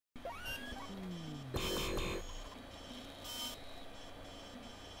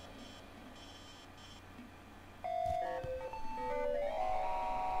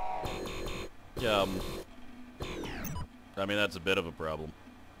I mean, that's a bit of a problem.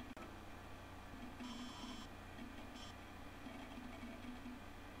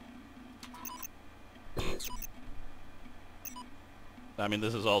 I mean,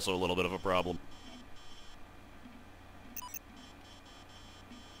 this is also a little bit of a problem.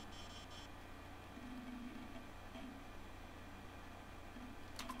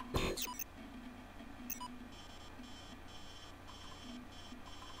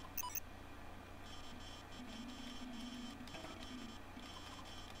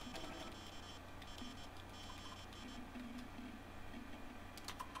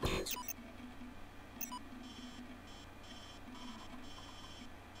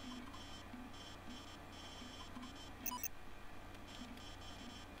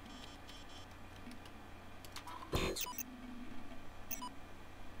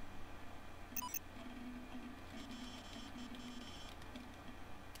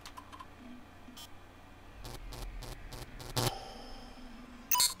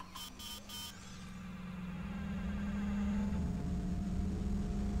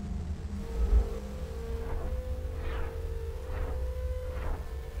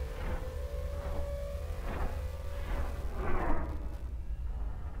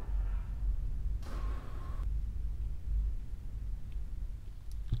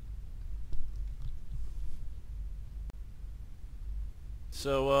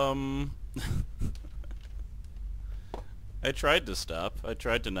 So, I tried to stop. I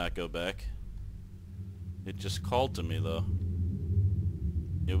tried to not go back. It just called to me, though.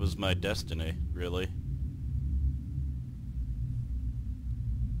 It was my destiny, really.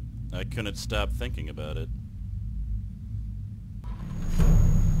 I couldn't stop thinking about it.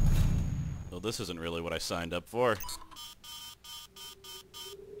 Well, this isn't really what I signed up for.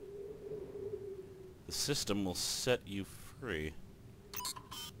 The system will set you free.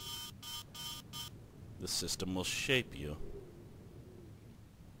 The system will shape you.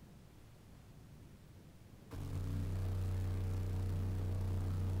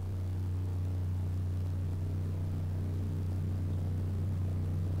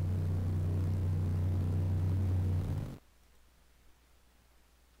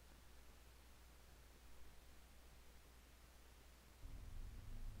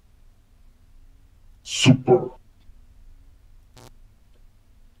 Super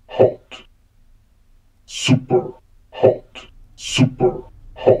hot. Super hot. Super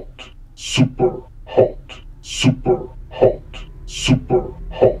hot. Super hot. Super hot. Super hot. Super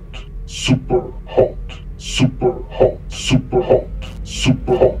hot. Super hot. Super hot. Super hot.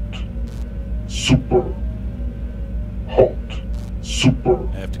 Super hot. Super.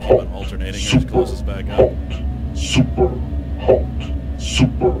 I have to keep on alternating here to close this back up. Super hot.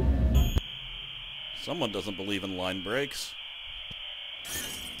 Super. Someone doesn't believe in line breaks.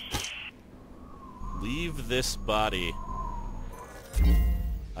 Leave this body.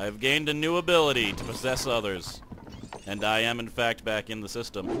 I have gained a new ability to possess others. And I am, in fact, back in the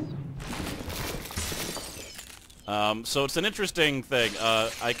system. So it's an interesting thing.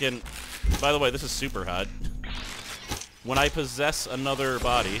 I can... By the way, this is SUPERHOT. When I possess another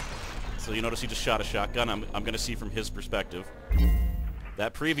body... So you notice he just shot a shotgun. I'm going to see from his perspective.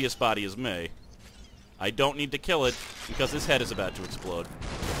 That previous body is me. I don't need to kill it, because his head is about to explode.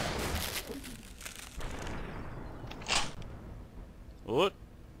 What?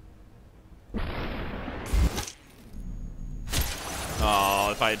 Oh,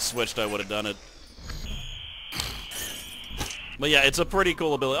 if I had switched, I would have done it. But yeah, it's a pretty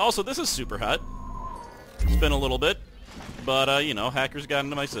cool ability. Also, this is SUPERHOT. It's been a little bit. But, you know, hackers got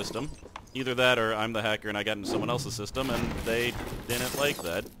into my system. Either that or I'm the hacker and I got into someone else's system, and they didn't like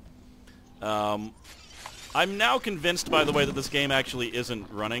that. I'm now convinced, by the way, that this game actually isn't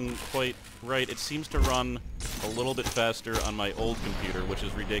running quite right. It seems to run a little bit faster on my old computer, which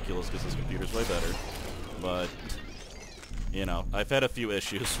is ridiculous because this computer's way better. But, you know, I've had a few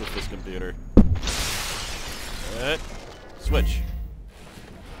issues with this computer. Switch.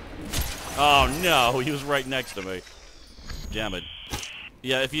 Oh no, he was right next to me. Damn it.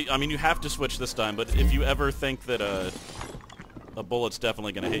 Yeah, I mean, you have to switch this time, but if you ever think that a bullet's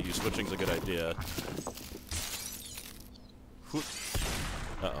definitely going to hit you, switching's a good idea.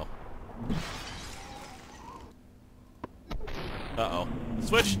 Uh-oh. Uh-oh.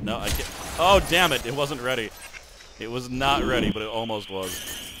 Switch? No, I can't. Oh, damn it. It wasn't ready. It was not ready, but it almost was.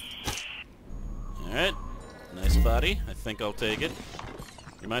 Alright. Nice body. I think I'll take it.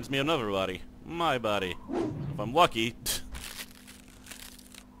 Reminds me of another body. My body. If I'm lucky.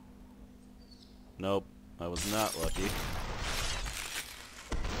 Nope. I was not lucky.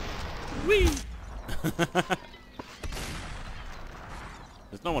 Whee!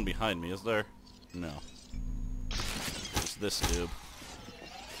 There's no one behind me, is there? No. It's this dude.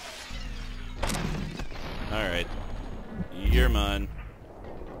 Alright. You're mine.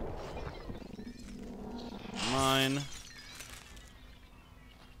 Mine.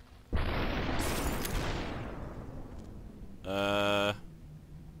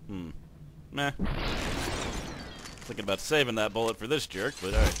 Meh. Thinking about saving that bullet for this jerk,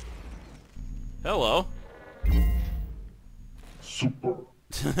 but alright. Hello. Super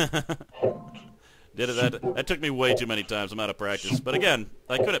hot. Did it. That took me way too many times. I'm out of practice. But again,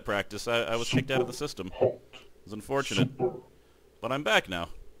 I couldn't practice. I was kicked out of the system. It was unfortunate. But I'm back now.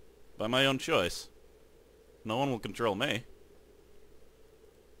 By my own choice. No one will control me.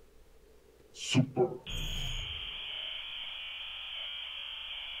 Super.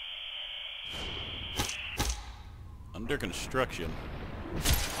 Under construction.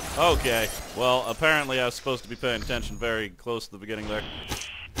 Okay. Well, apparently I was supposed to be paying attention very close to the beginning there.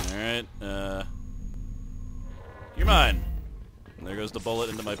 Alright, you're mine. And there goes the bullet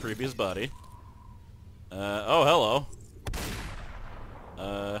into my previous body. Oh, hello.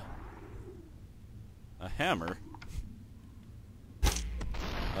 A hammer.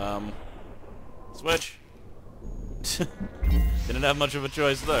 Switch. Didn't have much of a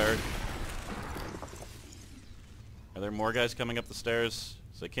choice there. Are there more guys coming up the stairs?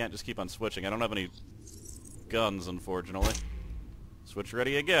 So I can't just keep on switching. I don't have any guns, unfortunately. Switch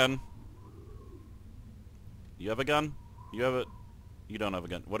ready again. You have a gun? You have it? You don't have a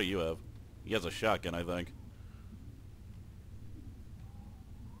gun. What do you have? He has a shotgun, I think.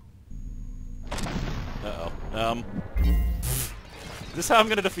 Uh-oh. Is this how I'm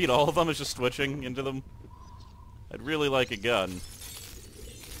gonna defeat all of them, is just switching into them? I'd really like a gun.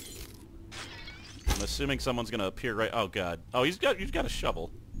 I'm assuming someone's gonna appear right... Oh, God. Oh, he's got a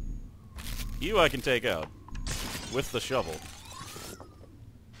shovel. You I can take out. With the shovel.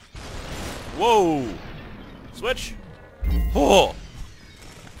 Whoa! Switch! Oh!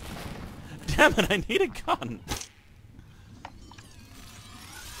 Damn it, I need a gun!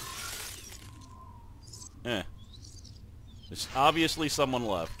 There's obviously someone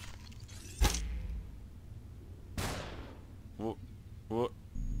left.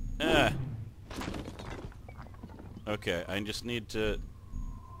 Okay, I just need to...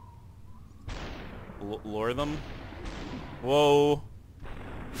 lure them? Whoa!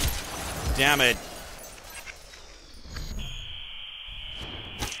 Damn it!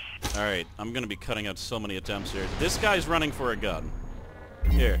 Alright, I'm gonna be cutting out so many attempts here. This guy's running for a gun.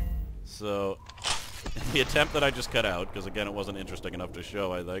 Here. So... the attempt that I just cut out, because again it wasn't interesting enough to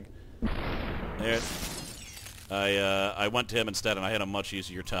show, I think. There. I went to him instead and I had a much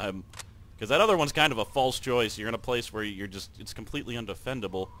easier time. Because that other one's kind of a false choice. You're in a place where you're just... it's completely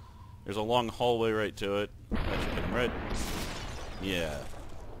undefendable. There's a long hallway right to it. That should hit him right. Yeah.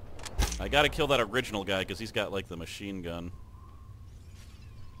 I gotta kill that original guy because he's got like the machine gun.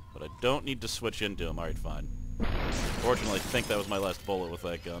 But I don't need to switch into him. Alright, fine. Fortunately, I think that was my last bullet with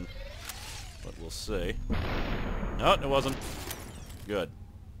that gun. But we'll see. No, it wasn't. Good.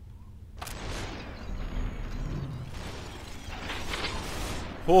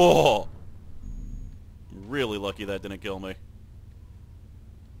 Oh! Really lucky that didn't kill me.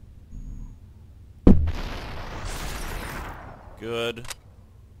 Good.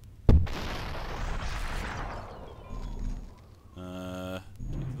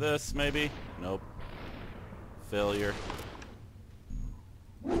 This, maybe? Nope. Failure.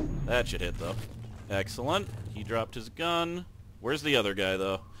 That should hit, though. Excellent. He dropped his gun. Where's the other guy,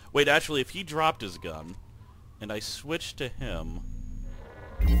 though? Wait, actually, if he dropped his gun, and I switched to him,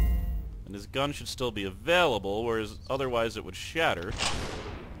 and his gun should still be available, whereas otherwise it would shatter.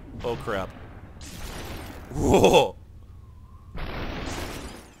 Oh, crap. Whoa!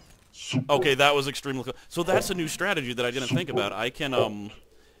 Okay, that was extremely close. So that's a new strategy that I didn't think about. I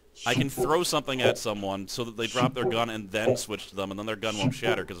can throw something at someone so that they drop their gun and then switch to them, and then their gun won't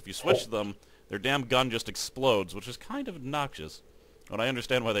shatter, because if you switch to them, their damn gun just explodes, which is kind of obnoxious. And I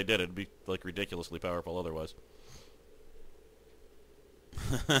understand why they did it. It'd be, like, ridiculously powerful otherwise.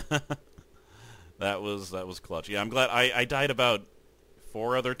 That was clutch. Yeah, I'm glad. I died about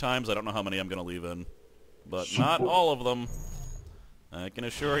 4 other times. I don't know how many I'm going to leave in. But not all of them. I can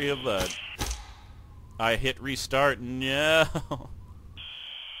assure you of that. I hit restart. No.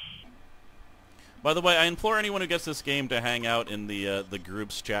 By the way, I implore anyone who gets this game to hang out in the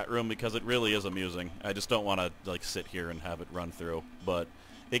group's chat room because it really is amusing. I just don't want to like sit here and have it run through. But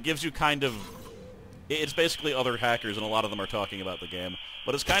it gives you kind of... it's basically other hackers, and a lot of them are talking about the game.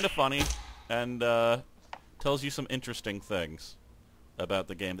 But it's kind of funny, and tells you some interesting things about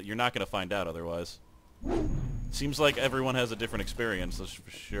the game that you're not going to find out otherwise. Seems like everyone has a different experience, that's for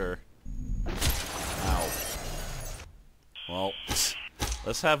sure. Ow. Well,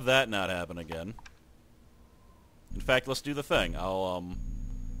 let's have that not happen again. In fact, let's do the thing. I'll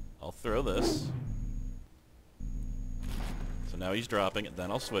throw this. So now he's dropping it,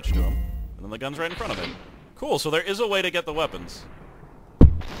 then I'll switch to him. And then the gun's right in front of him. Cool, so there is a way to get the weapons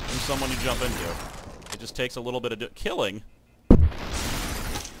from someone you jump into. It just takes a little bit of killing.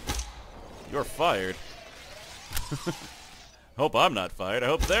 You're fired. Hope I'm not fired. I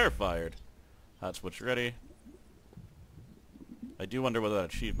hope they're fired. Hotswitch ready. I do wonder what that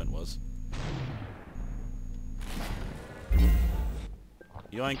achievement was.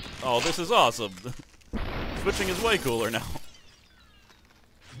 Yoink. Oh, this is awesome. Switching is way cooler now.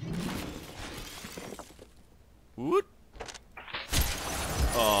 Woot.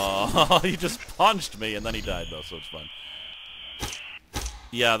 Oh, he just punched me and then he died though, so it's fun.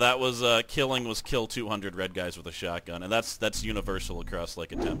 Yeah, that was killing was kill 200 red guys with a shotgun, and that's universal across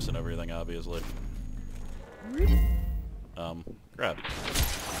like attempts and everything, obviously. Grab.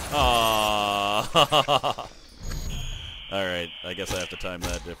 Ah. All right, I guess I have to time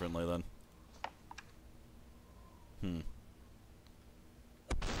that differently then.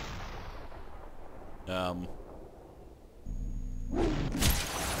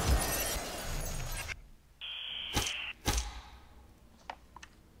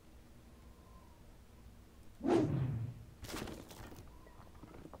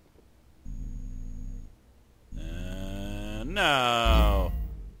 No.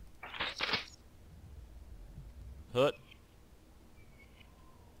 Hut.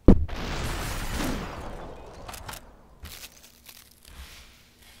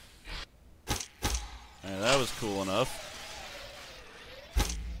 Alright, that was cool enough.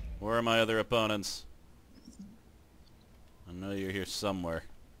 Where are my other opponents? I know you're here somewhere.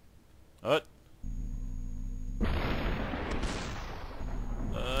 What?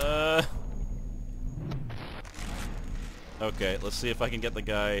 Okay, let's see if I can get the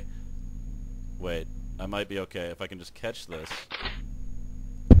guy... Wait, I might be okay if I can just catch this.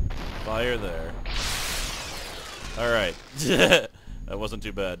 Fire there. Alright. That wasn't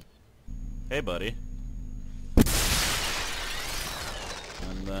too bad. Hey, buddy.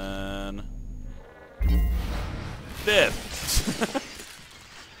 And then... Fifth!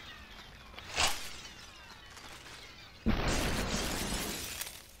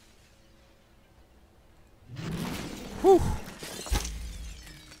 Whew!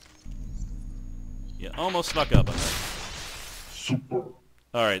 You almost snuck up on that. Super.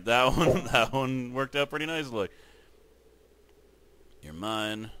 Alright, that one worked out pretty nicely. You're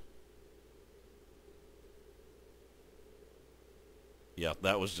mine. Yeah,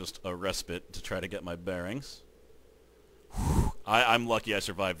 that was just a respite to try to get my bearings. Whew. I'm lucky I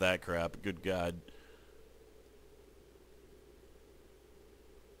survived that crap. Good God.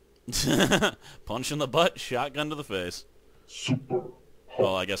 Punch in the butt, shotgun to the face. Super.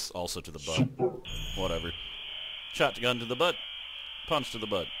 Well, I guess also to the butt. Super. Whatever. Shotgun to the butt, punch to the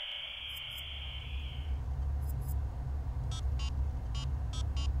butt.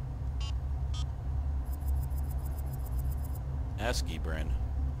 ASCII brand.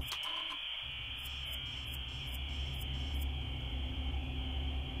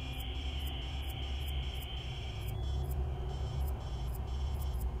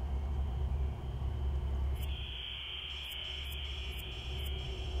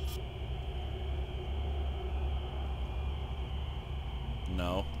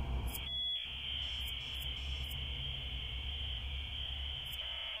 No.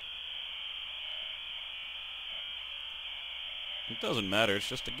 It doesn't matter, it's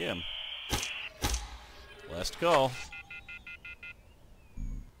just a game. Last call.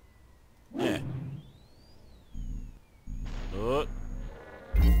 Yeah. Oh.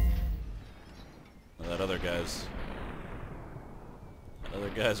 That other guy's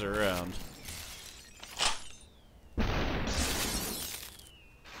around.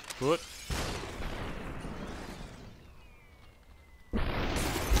 What?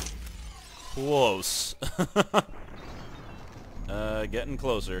 Close. Getting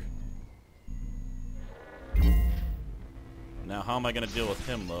closer. Now, how am I gonna deal with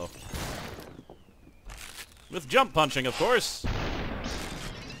him, though? With jump punching, of course!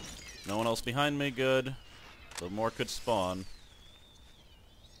 No one else behind me, good. So more could spawn.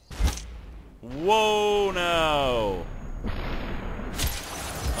 Whoa, no!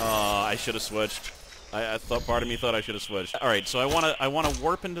 I should have switched. I thought, part of me thought I should have switched. Alright, so I wanna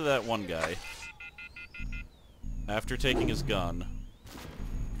warp into that one guy. After taking his gun.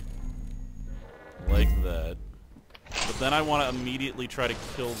 Like that. But then I want to immediately try to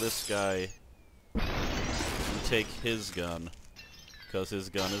kill this guy and take his gun. Because his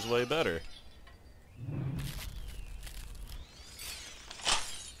gun is way better.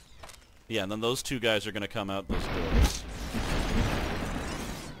 Yeah, and then those two guys are going to come out those doors.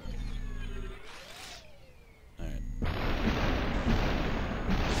 Alright.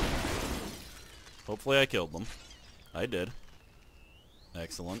 Hopefully I killed them. I did.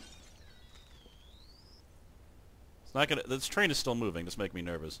 Excellent. It's not gonna... This train is still moving. Just make me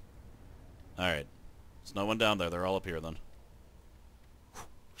nervous. Alright. There's no one down there. They're all up here then.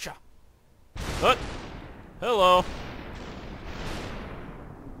 Sha. What? Hello.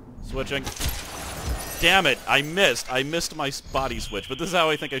 Switching. Damn it! I missed. I missed my body switch, but this is how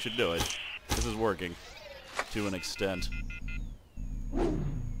I think I should do it. This is working. To an extent.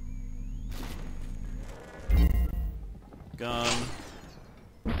 Gun.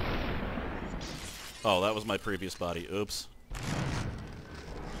 Oh, that was my previous body. Oops.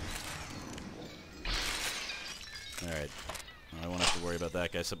 Alright. I won't have to worry about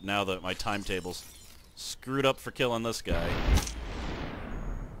that guy, except now that my timetable's screwed up for killing this guy.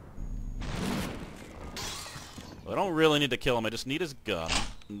 Well, I don't really need to kill him, I just need his gun.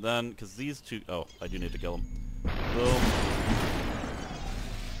 And then, because these two... Oh, I do need to kill him. Boom.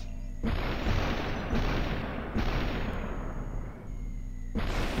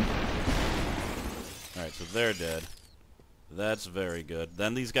 Alright, so they're dead. That's very good.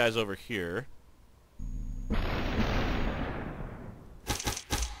 Then these guys over here.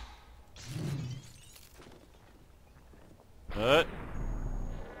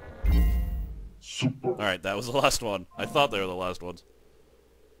 Alright, that was the last one. I thought they were the last ones.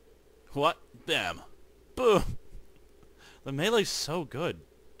 What? Bam. Boom. The melee's so good.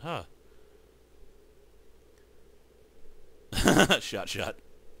 Huh. Shot.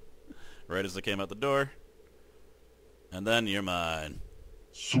 Right as they came out the door. And then you're mine.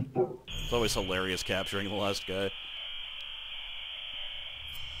 Super. It's always hilarious capturing the last guy.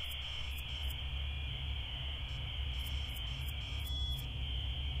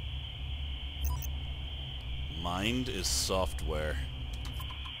 Mind is software.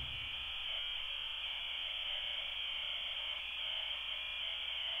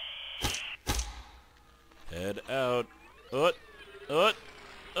 Head out. Uh-oh.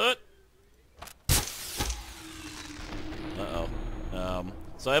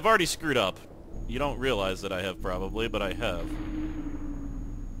 So I've already screwed up. You don't realize that I have probably, but I have.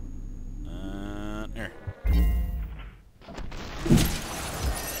 Here.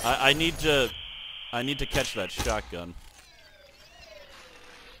 I need to catch that shotgun.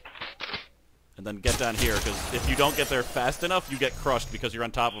 And then get down here, because if you don't get there fast enough, you get crushed because you're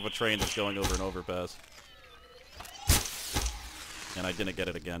on top of a train that's going over an overpass. And I didn't get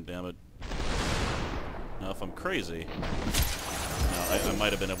it again, damn it. Now, if I'm crazy... No, I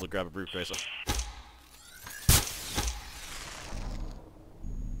might have been able to grab a briefcase.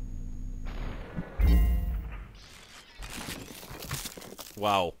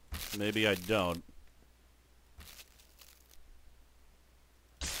 Wow. Maybe I don't.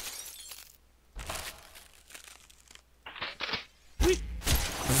 Whee!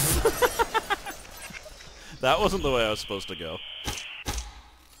 That wasn't the way I was supposed to go.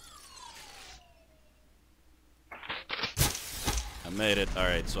 I made it.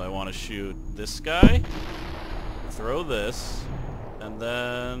 Alright, so I want to shoot this guy, throw this, and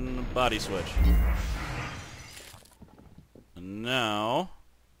then body switch. And now,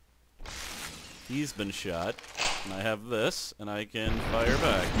 he's been shot, and I have this, and I can fire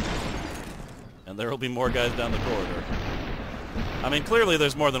back. And there will be more guys down the corridor. I mean, clearly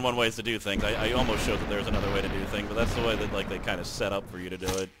there's more than one way to do things. I almost showed that there's another way to do things, but that's the way that, like, they kind of set up for you to do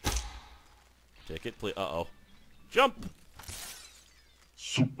it. Take it, please. Uh-oh. Jump!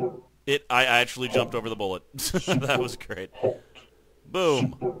 Super. I actually jumped over the bullet. That was great. Hot.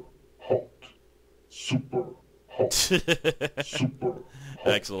 Boom. Super. Hot. Super.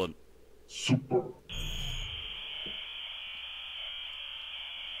 Excellent. Super.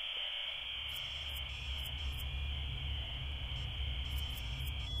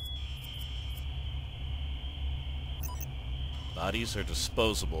 Bodies are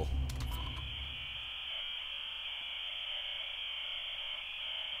disposable.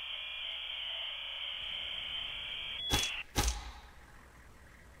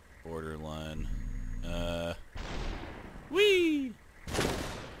 Borderline. Whee!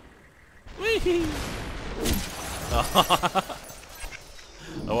 Whee! I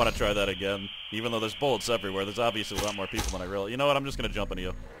want to try that again. Even though there's bullets everywhere, there's obviously a lot more people than I realize. You know what? I'm just going to jump into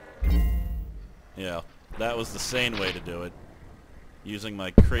you. Yeah, that was the sane way to do it. Using my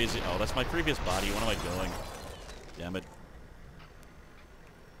crazy... Oh, that's my previous body. What am I doing? Damn it.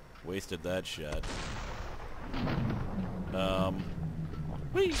 Wasted that shot.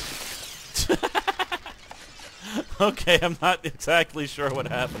 Whee! Okay, I'm not exactly sure what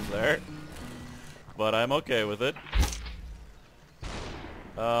happened there. but I'm okay with it.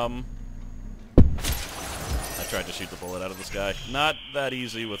 I tried to shoot the bullet out of the sky. Not that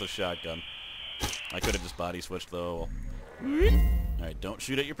easy with a shotgun. I could have just body switched though. Alright, don't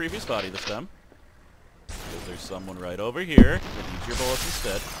shoot at your previous body this time. Because there's someone right over here that needs your bullets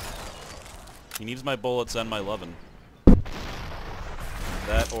instead. He needs my bullets and my lovin'.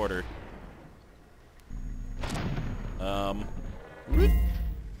 That order. If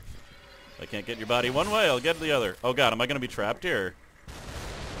I can't get your body one way, I'll get the other. Oh god, am I gonna be trapped here?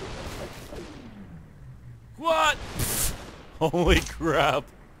 What? Holy crap.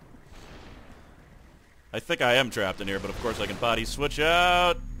 I think I am trapped in here, but of course I can body switch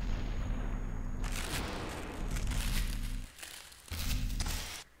out.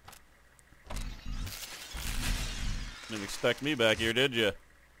 Didn't expect me back here, did you?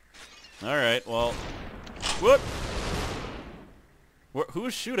 Alright, well... What?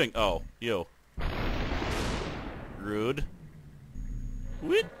 Who's shooting? Oh, you. Rude.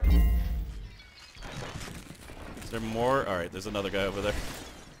 What? Is there more? Alright, there's another guy over there.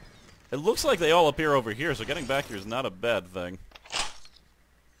 It looks like they all appear over here, so getting back here is not a bad thing.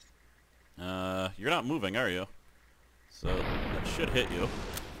 You're not moving, are you? So, that should hit you.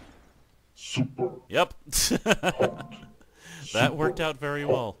 Super. Yep. Hot. That worked out very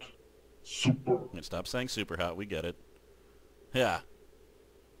well. Super. Stop saying super hot, we get it. Yeah.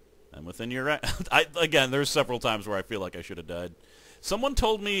 I'm within your again, there's several times where I feel like I should have died. Someone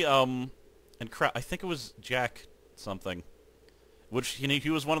told me, and crap, I think it was Jack something. Which, he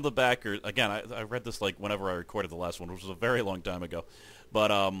was one of the backers. Again, I read this, like, whenever I recorded the last one, which was a very long time ago.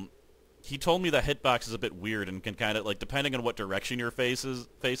 But, he told me that hitbox is a bit weird and can kind of, like, depending on what direction your face is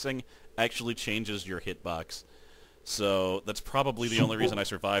facing, actually changes your hitbox. So, that's probably the only reason I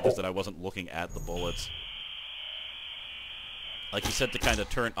survived, is that I wasn't looking at the bullets. Like, he said to kind of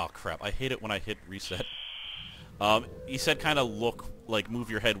turn... Oh, crap. I hate it when I hit reset. He said kind of look, like, move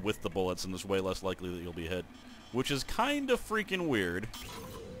your head with the bullets, and there's way less likely that you'll be hit. Which is kind of freaking weird,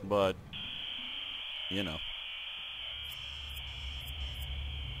 but, you know.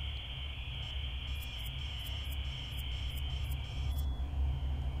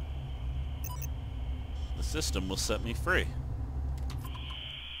 The system will set me free.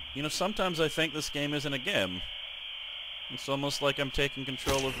 You know, sometimes I think this game isn't a game. It's almost like I'm taking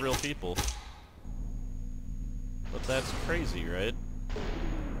control of real people. But that's crazy, right?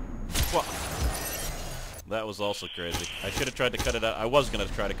 What? That was also crazy. I should have tried to cut it out. I was going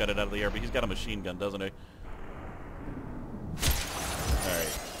to try to cut it out of the air, but he's got a machine gun, doesn't he?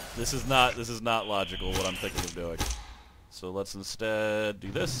 Alright. This is not logical, what I'm thinking of doing. So let's instead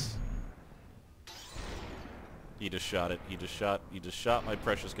do this. He just shot it. He just shot my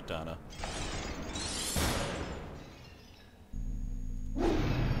precious katana.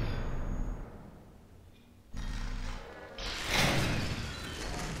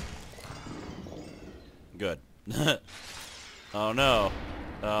 Good. Oh no.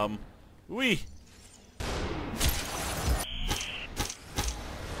 Wee!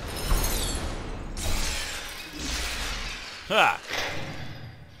 Ha!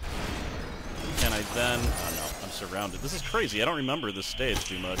 Can I then... Oh no, I'm surrounded. This is crazy. I don't remember this stage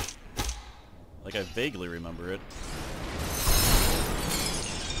too much. Like, I vaguely remember it.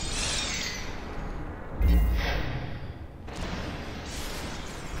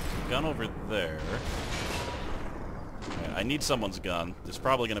 Gun over there. Right, I need someone's gun. There's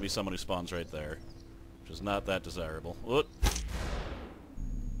probably going to be someone who spawns right there, which is not that desirable. Whoop.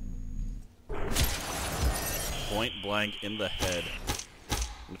 Point blank in the head. I'm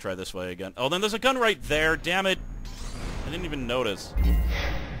going to try this way again. Oh, then there's a gun right there. Damn it. I didn't even notice.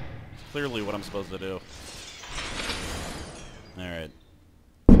 It's clearly what I'm supposed to do. Alright.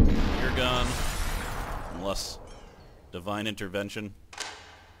 Your gun. Unless divine intervention.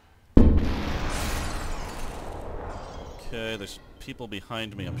 Okay, there's people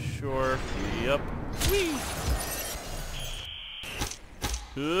behind me, I'm sure. Yep. Whee!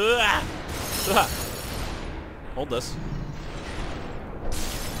 Hold this.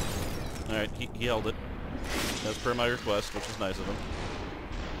 Alright, he held it. As per my request, which is nice of him.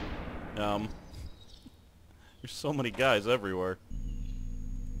 There's so many guys everywhere.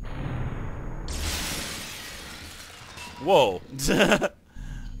 Whoa!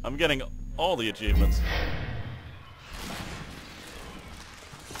 I'm getting all the achievements.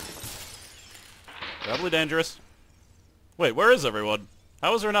 Probably dangerous. Wait, where is everyone?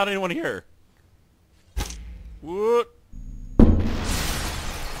 How is there not anyone here? What?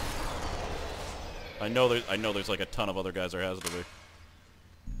 I know there's like a ton of other guys there has to be.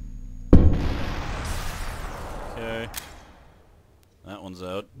 Okay. That one's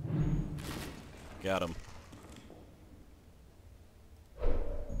out. got him.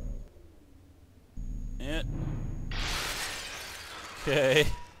 Yeah. Okay.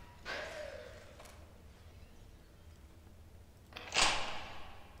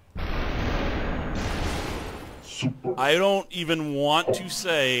 I don't even want to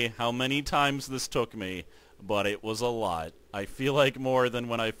say how many times this took me, but it was a lot. I feel like more than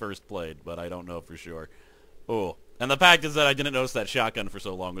when I first played, but I don't know for sure. Oh, and the fact is that I didn't notice that shotgun for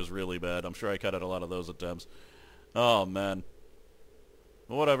so long was really bad. I'm sure I cut out a lot of those attempts. Oh, man.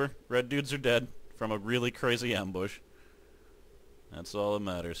 Well, whatever. Red dudes are dead from a really crazy ambush. That's all that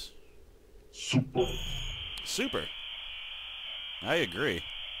matters. Super. Super. I agree.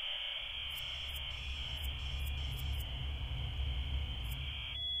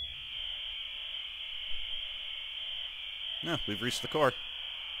 Yeah, we've reached the core.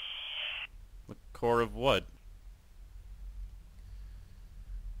 The core of what?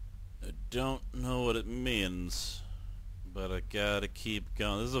 I don't know what it means, but I gotta keep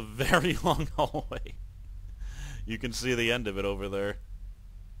going. This is a very long hallway. You can see the end of it over there.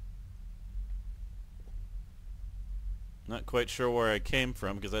 Not quite sure where I came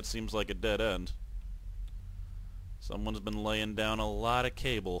from, because that seems like a dead end. Someone's been laying down a lot of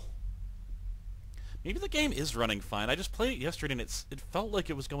cable. Maybe the game is running fine. I just played it yesterday and it felt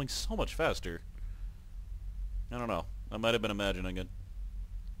like it was going so much faster. I don't know. I might have been imagining it.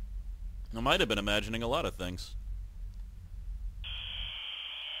 I might have been imagining a lot of things.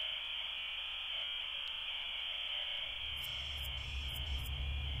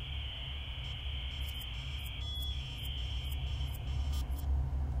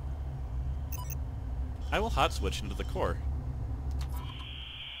 I will hot switch into the core.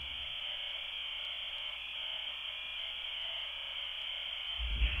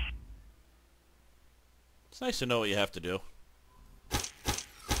 It's nice to know what you have to do.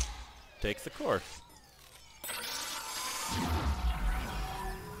 Take the core.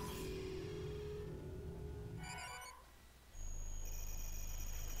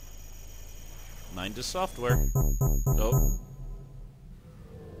 Mind is software. Oh.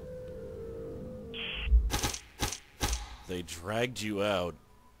 They dragged you out.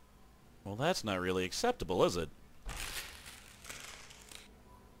 Well, that's not really acceptable, is it?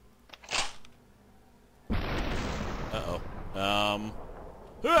 Uh-oh.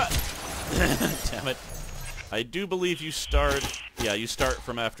 Damn it. I do believe you start... Yeah, you start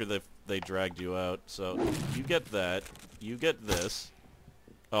from after they dragged you out. So, you get that. You get this.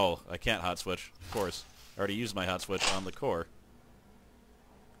 Oh, I can't hot switch. Of course. I already used my hot switch on the core.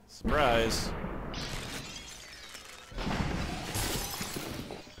 Surprise!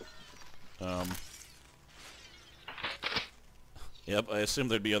 Yep, I assume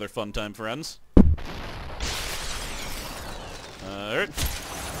there'd be other fun time friends.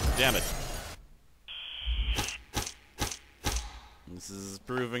 Damn it. This is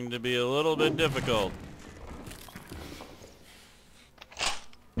proving to be a little bit difficult.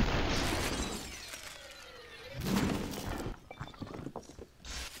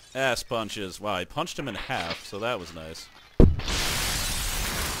 Ass punches. Wow, I punched him in half, so that was nice.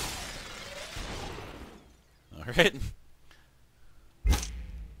 Alright.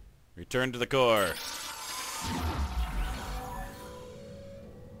 Return to the core.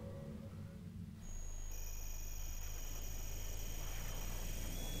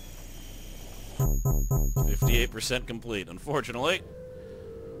 %58 complete, unfortunately.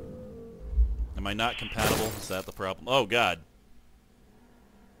 Am I not compatible? Is that the problem? Oh, God.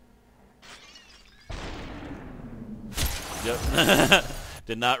 Yep.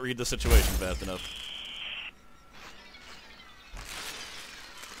 Did not read the situation fast enough.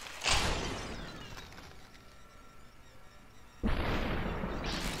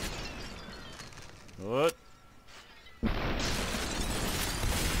 What?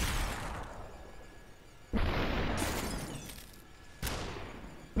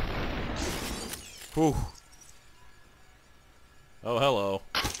 Whew. Oh, hello.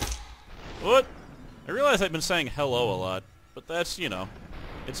 What? I realize I've been saying hello a lot, but that's, you know,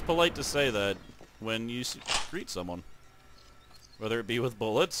 it's polite to say that when you greet someone. Whether it be with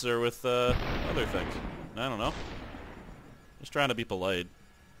bullets or with, other things. I don't know. Just trying to be polite.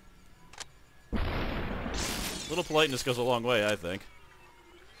 A little politeness goes a long way, I think.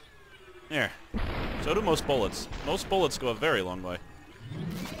 There. So do most bullets. Most bullets go a very long way.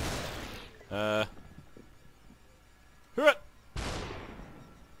 Hurrah! Hurrah!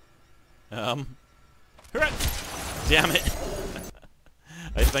 Damn it!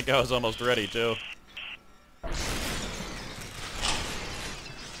 I think I was almost ready, too.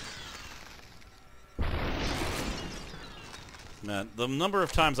 Man, the number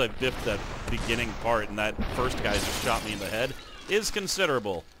of times I biffed that beginning part and that first guy just shot me in the head is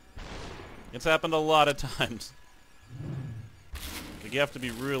considerable. It's happened a lot of times. Like, you have to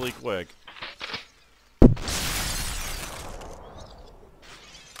be really quick.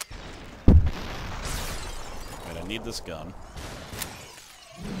 Alright, I need this gun.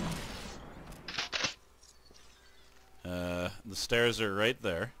 The stairs are right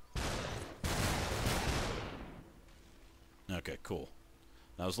there. Okay, cool.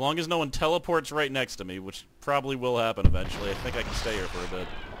 Now, as long as no one teleports right next to me, which probably will happen eventually, I think I can stay here for a bit.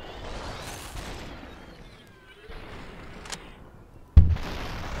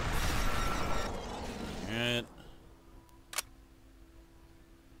 Alright.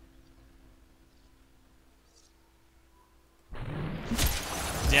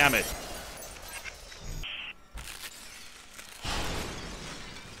 Damn it!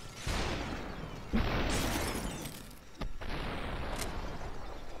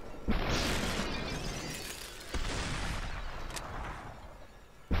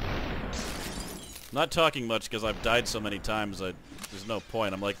 Not talking much because I've died so many times. There's no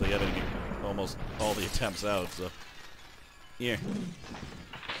point. I'm likely editing almost all the attempts out. So, here.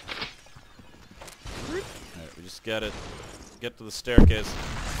 All right, we just gotta get to the staircase.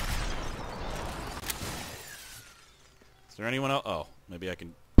 Is there anyone else? Oh, maybe I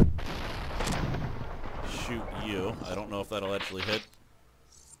can shoot you. I don't know if that'll actually hit.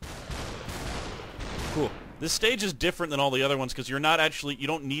 Cool. This stage is different than all the other ones because you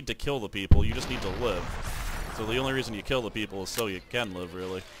don't need to kill the people, you just need to live. So the only reason you kill the people is so you can live,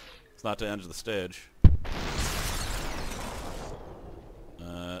 really. It's not to end the stage.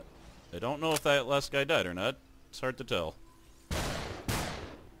 I don't know if that last guy died or not. It's hard to tell.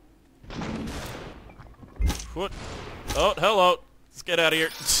 What? Oh, hello! Let's get out of here.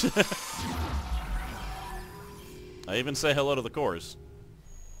 I even say hello to the cores.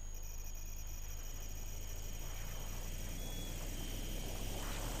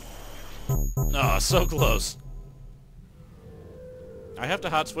 Ah, oh, so close. I have to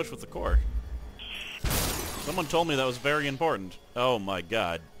hot switch with the core. Someone told me that was very important. Oh my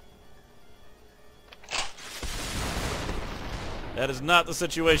god. That is not the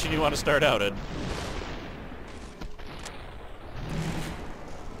situation you want to start out in.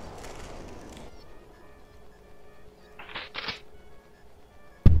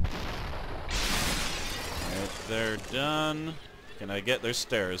 Alright, they're done. Can I get their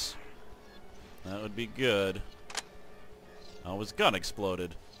stairs? That would be good. Oh, his gun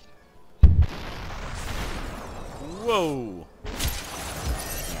exploded. Whoa!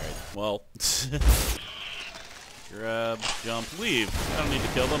 Alright, well. Grab, jump, leave. I don't need to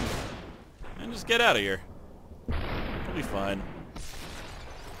kill them. And just get out of here. We'll be fine.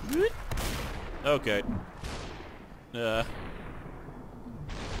 Okay.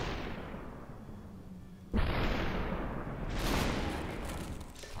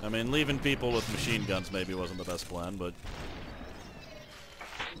 I mean, leaving people with machine guns maybe wasn't the best plan, but...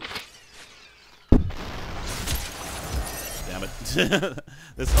 Damn it.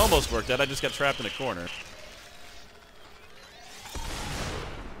 This almost worked out, I just got trapped in a corner.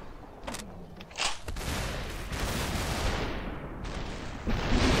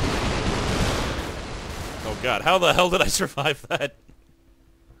 Oh god, how the hell did I survive that?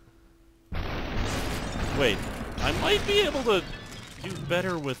 Wait, I might be able to do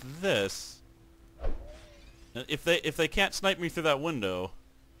better with this. If they can't snipe me through that window,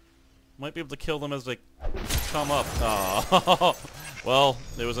 might be able to kill them as they come up. Oh, well,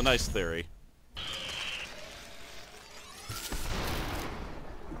 it was a nice theory.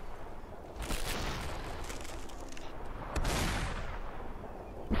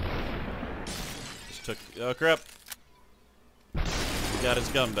 Just took. Oh crap! He got his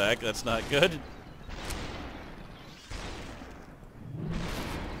gun back. That's not good.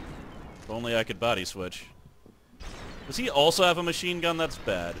 If only I could body switch. Does he also have a machine gun? That's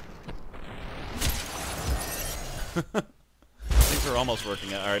bad. Things are almost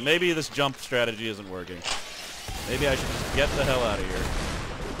working out. Alright, maybe this jump strategy isn't working. Maybe I should just get the hell out of here.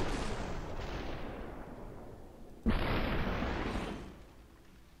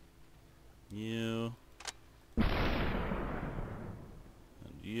 You.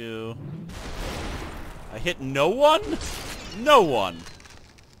 And you. I hit no one? No one!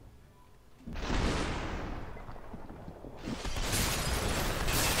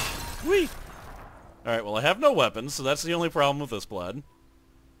 Whee! Alright, well I have no weapons, so that's the only problem with this blood.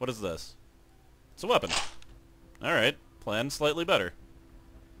 What is this? It's a weapon. Alright, plan slightly better.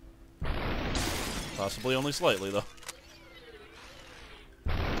 Possibly only slightly, though.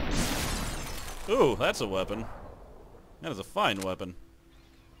 Ooh, that's a weapon. That is a fine weapon.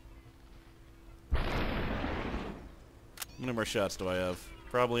 How many more shots do I have?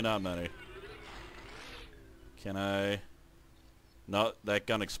 Probably not many. Can I... No, that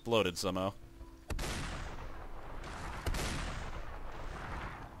gun exploded somehow.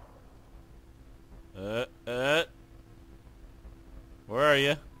 Where are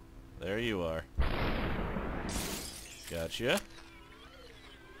you? There you are. Gotcha.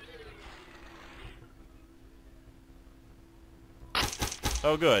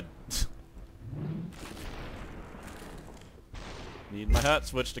 Oh, good. Need my hot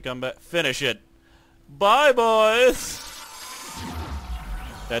switch to come back. Finish it. Bye, boys!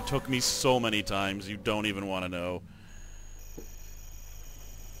 That took me so many times, you don't even want to know.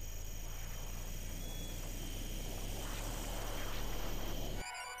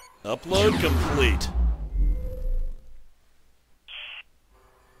 Upload complete.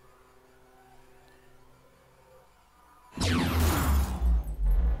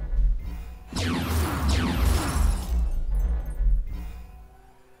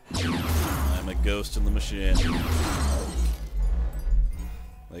 I'm a ghost in the machine.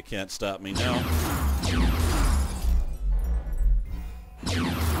 They can't stop me now.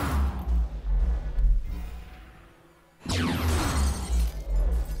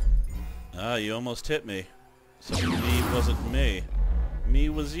 Ah, you almost hit me. So me wasn't me. Me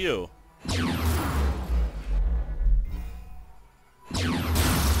was you. The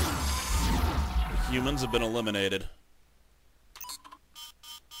humans have been eliminated.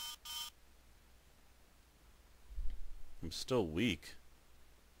 I'm still weak.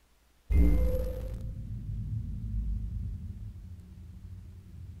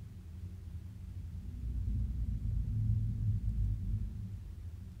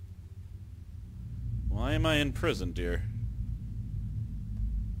 Why am I in prison, dear?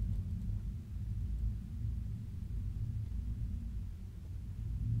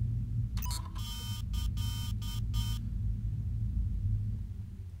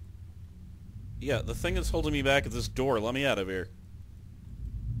 Yeah, the thing that's holding me back is this door. Let me out of here.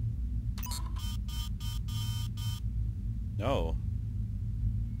 No.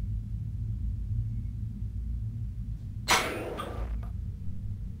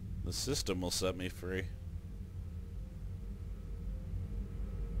 The system will set me free.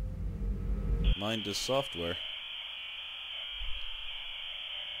 Mind is software.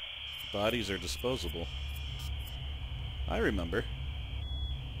 Bodies are disposable. I remember.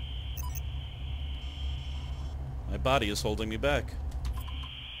 My body is holding me back.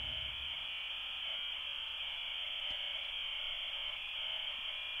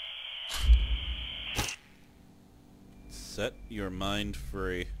 Set your mind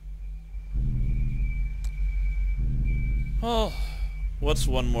free. Oh, what's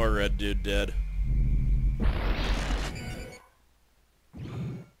one more red dude dead?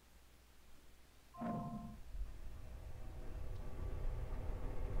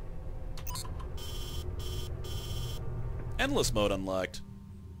 Endless mode unlocked.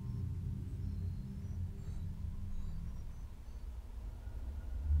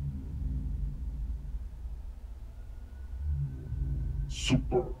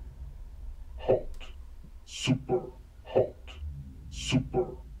 Super hot. Super hot. Super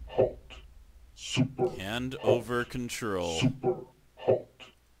hot. Super Hand hot. over control. Super hot.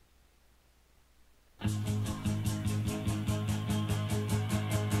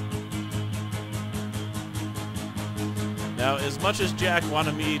 Now, as much as Jack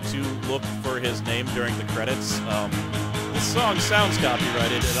wanted me to look for his name during the credits, this song sounds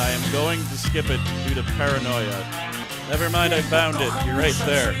copyrighted, and I am going to skip it due to paranoia. Never mind, I found it. You're right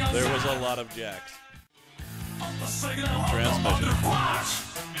there. There was a lot of Jacks. Transmission.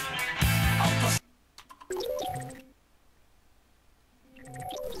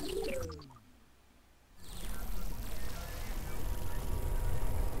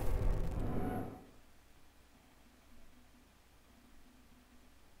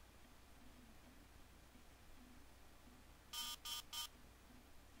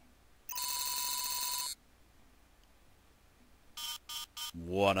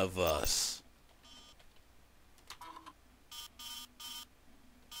 One of us.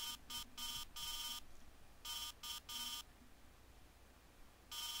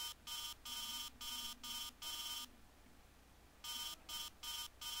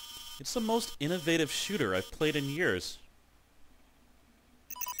 It's the most innovative shooter I've played in years.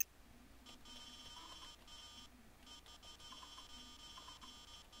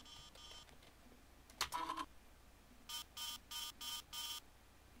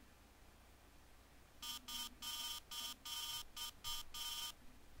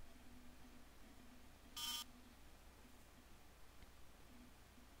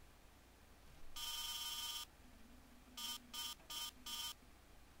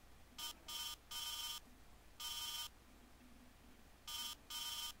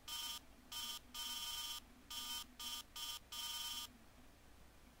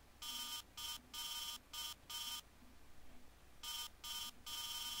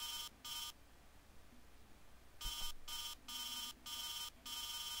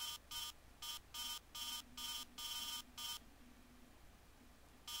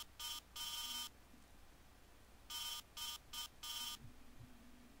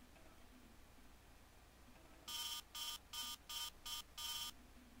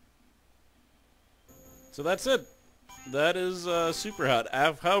 So that's it. That is super hot.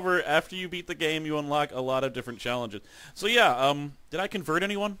 However, after you beat the game, you unlock a lot of different challenges. So yeah, did I convert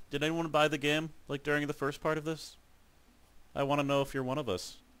anyone? Did anyone buy the game, like, during the first part of this? I want to know if you're one of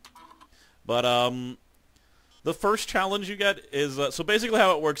us. But, the first challenge you get is, so basically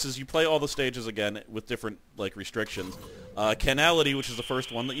how it works is you play all the stages again with different, like, restrictions. Canality, which is the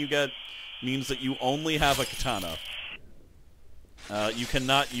first one that you get, means that you only have a katana. You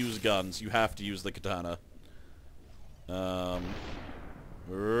cannot use guns. You have to use the katana.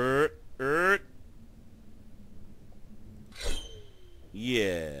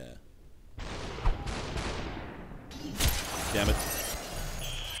 Yeah. Damn it.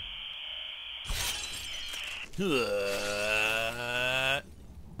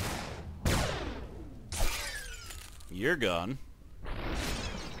 You're gone.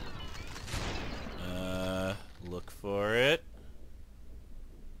 Look for it.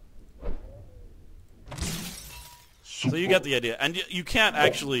 So you get the idea. And you can't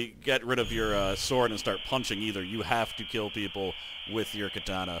actually get rid of your sword and start punching either. You have to kill people with your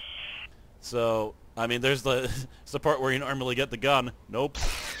katana. So, I mean, there's it's the part where you normally get the gun. Nope.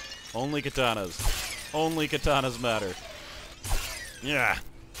 Only katanas. Only katanas matter. Yeah.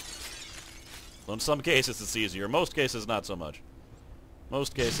 Well, in some cases it's easier. Most cases, not so much.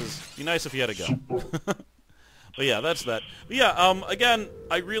 Most cases, be nice if you had a gun. But yeah, that's that. But yeah, again,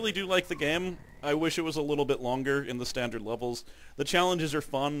 I really do like the game. I wish it was a little bit longer in the standard levels. The challenges are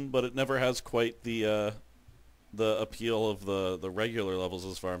fun, but it never has quite the appeal of the regular levels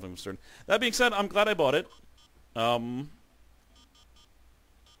as far as I'm concerned. That being said, I'm glad I bought it.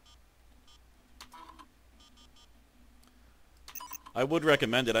 I would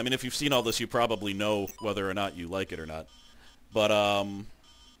recommend it. I mean, if you've seen all this, you probably know whether or not you like it or not. But,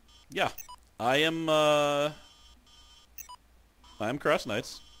 yeah. I'm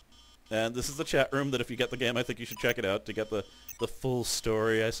CrossKnights. And this is the chat room that if you get the game, I think you should check it out to get the full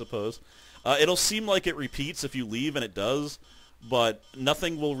story, I suppose. It'll seem like it repeats if you leave, and it does, but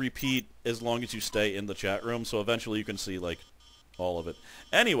nothing will repeat as long as you stay in the chat room, so eventually you can see, like, all of it.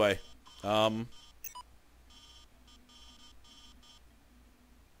 Anyway,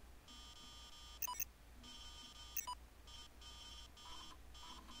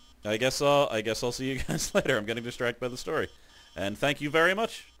 I guess I'll see you guys later. I'm getting distracted by the story. And thank you very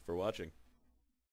much for watching.